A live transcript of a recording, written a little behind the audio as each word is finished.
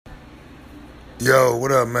Yo,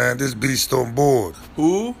 what up, man? This Beast on board.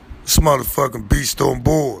 Who? This motherfucking Beast on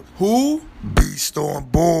board. Who? Beast on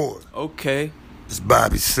board. Okay. It's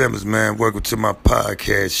Bobby Simmons, man. Welcome to my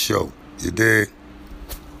podcast show. You dig?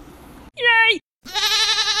 Yay!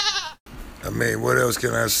 I mean, what else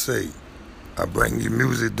can I say? I bring you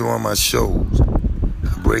music during my shows.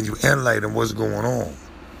 I bring you insight on what's going on.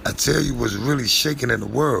 I tell you what's really shaking in the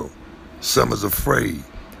world. Summer's afraid.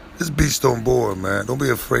 This Beast on board, man. Don't be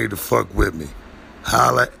afraid to fuck with me.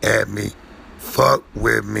 Holla at me. Fuck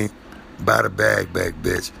with me. Buy the bag back,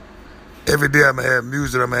 bitch. Every day I'm going to have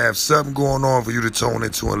music. I'm going to have something going on for you to tune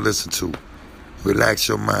into and listen to. Relax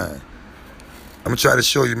your mind. I'm going to try to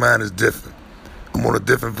show you mine is different. I'm on a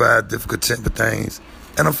different vibe, different content for things,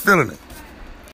 and I'm feeling it.